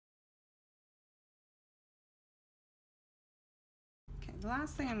The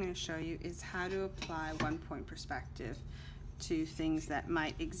last thing I'm going to show you is how to apply one-point perspective to things that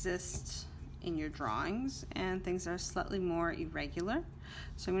might exist in your drawings and things that are slightly more irregular.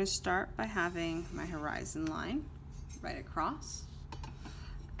 So I'm going to start by having my horizon line right across,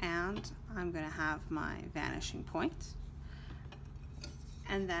 and I'm going to have my vanishing point,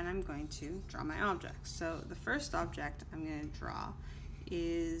 and then I'm going to draw my objects. So the first object I'm going to draw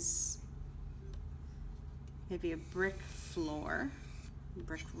is maybe a brick floor,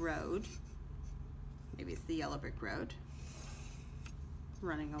 brick road, maybe it's the yellow brick road,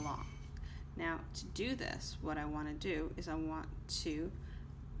 running along. Now to do this, what I want to do is I want to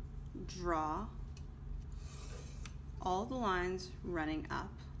draw all the lines running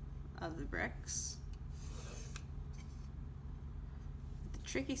up of the bricks. The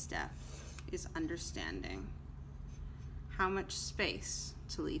tricky step is understanding how much space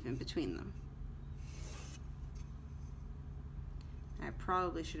to leave in between them. I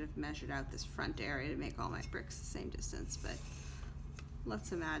probably should have measured out this front area to make all my bricks the same distance, but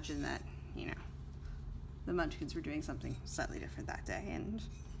let's imagine that, you know, the Munchkins were doing something slightly different that day and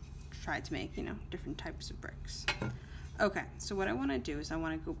tried to make, you know, different types of bricks. Okay, so what I want to do is I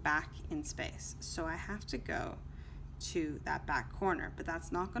want to go back in space. So I have to go to that back corner, but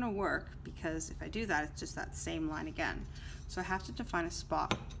that's not going to work because if I do that, it's just that same line again. So I have to define a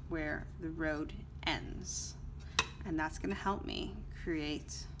spot where the road ends, and that's going to help me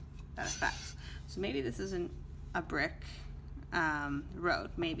create that effect. So maybe this isn't a brick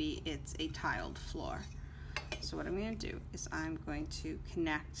road, maybe it's a tiled floor. So what I'm going to do is I'm going to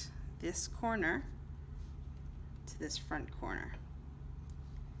connect this corner to this front corner.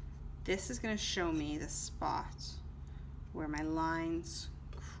 This is going to show me the spot where my lines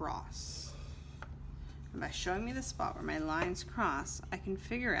cross. And by showing me the spot where my lines cross, I can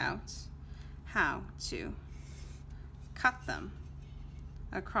figure out how to cut them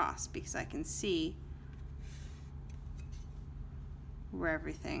across because I can see where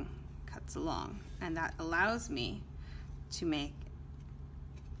everything cuts along, and that allows me to make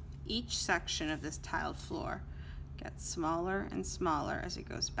each section of this tiled floor get smaller and smaller as it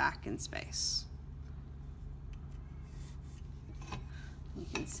goes back in space. You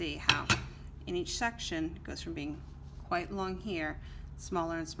can see how in each section it goes from being quite long here,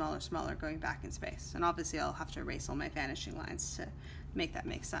 smaller and smaller going back in space. And obviously I'll have to erase all my vanishing lines to make that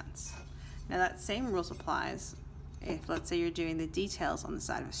make sense. Now that same rules applies if, let's say, you're doing the details on the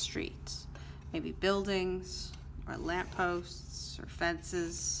side of a street, maybe buildings or lampposts or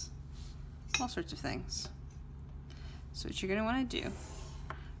fences, all sorts of things. So what you're going to want to do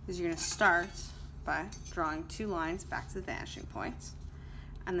is you're going to start by drawing two lines back to the vanishing point,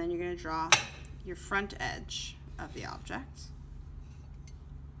 and then you're going to draw your front edge of the object,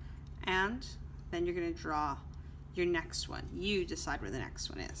 and then you're going to draw your next one. You decide where the next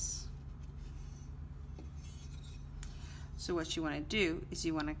one is. So what you want to do is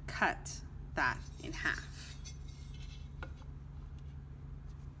you want to cut that in half.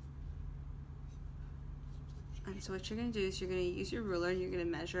 And so what you're going to do is you're going to use your ruler and you're going to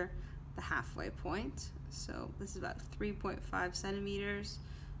measure the halfway point. So this is about 3.5 centimeters.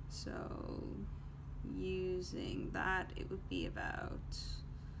 So using that, it would be about, let's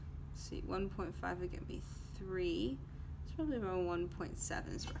see, 1.5 would give me 3. It's probably about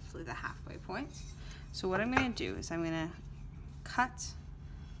 1.7 is roughly the halfway point. So what I'm going to do is I'm going to cut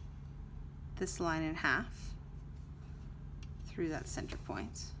this line in half through that center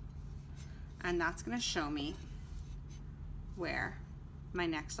point, and that's going to show me where my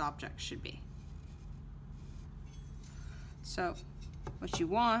next object should be. So what you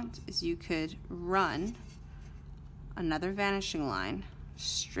want is you could run another vanishing line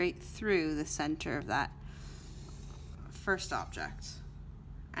straight through the center of that first object,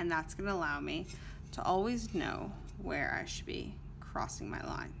 and that's going to allow me to always know where I should be crossing my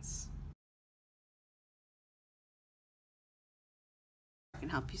lines. I can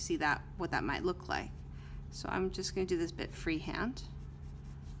help you see that, what that might look like. So I'm just going to do this bit freehand.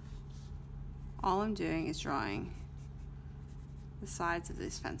 All I'm doing is drawing the sides of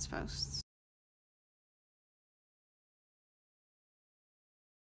these fence posts.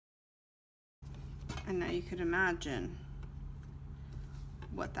 And now you could imagine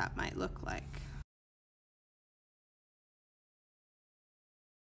what that might look like.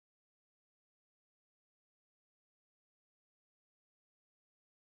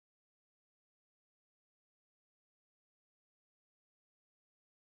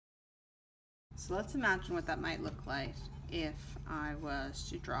 So let's imagine what that might look like if I was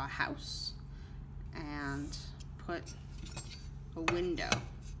to draw a house and put a window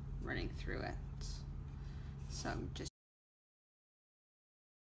running through it. So I'm just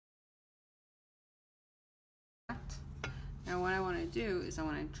And what I want to do is I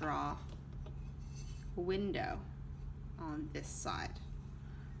want to draw a window on this side.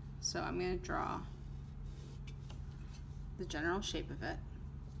 So I'm going to draw the general shape of it.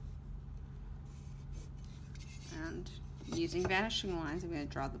 And using vanishing lines, I'm going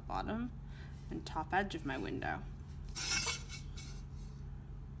to draw the bottom and top edge of my window.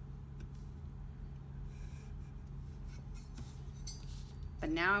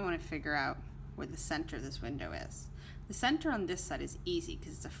 But now I want to figure out where the center of this window is. The center on this side is easy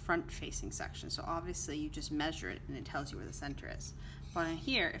because it's a front-facing section, so obviously you just measure it and it tells you where the center is. But on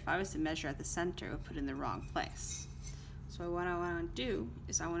here, if I was to measure at the center, it would put it in the wrong place. So what I want to do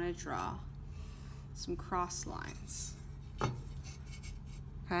is I want to draw some cross lines.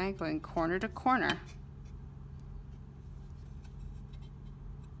 Okay, going corner to corner.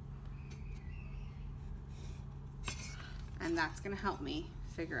 And that's going to help me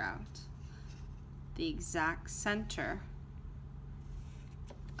figure out the exact center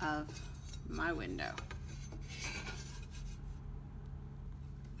of my window.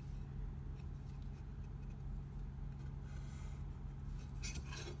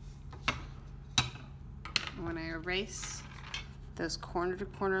 When I erase those corner to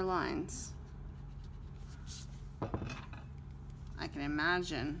corner lines, I can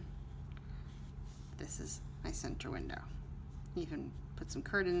imagine this is my center window. You can put some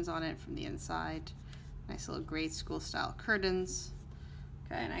curtains on it from the inside, nice little grade school style curtains.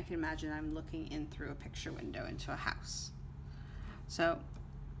 Okay, and I can imagine I'm looking in through a picture window into a house. So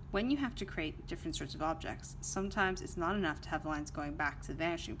when you have to create different sorts of objects, sometimes it's not enough to have lines going back to the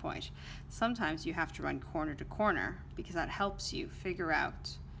vanishing point. Sometimes you have to run corner to corner because that helps you figure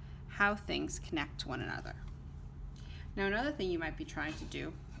out how things connect to one another. Now another thing you might be trying to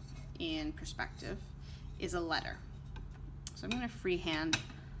do in perspective is a letter. So I'm going to freehand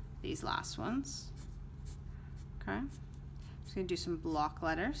these last ones. Okay, I'm just going to do some block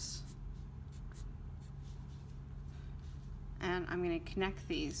letters. And I'm going to connect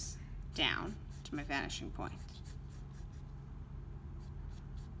these down to my vanishing point.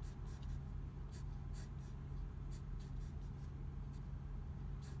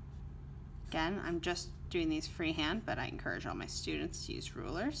 Again, I'm just doing these freehand, but I encourage all my students to use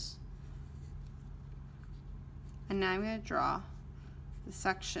rulers. And now I'm going to draw the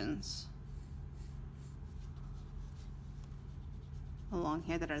sections along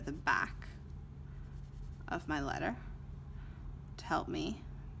here that are the back of my letter to help me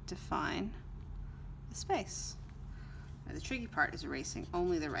define the space. Now, the tricky part is erasing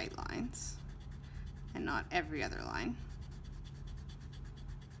only the right lines and not every other line.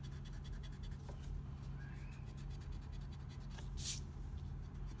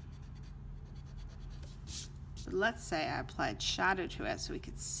 But let's say I applied shadow to it so we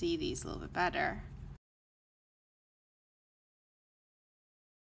could see these a little bit better.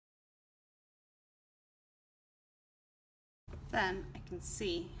 Then I can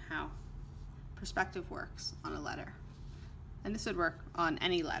see how perspective works on a letter. And this would work on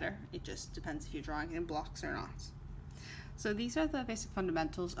any letter. It just depends if you're drawing it in blocks or not. So these are the basic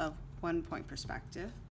fundamentals of one-point perspective.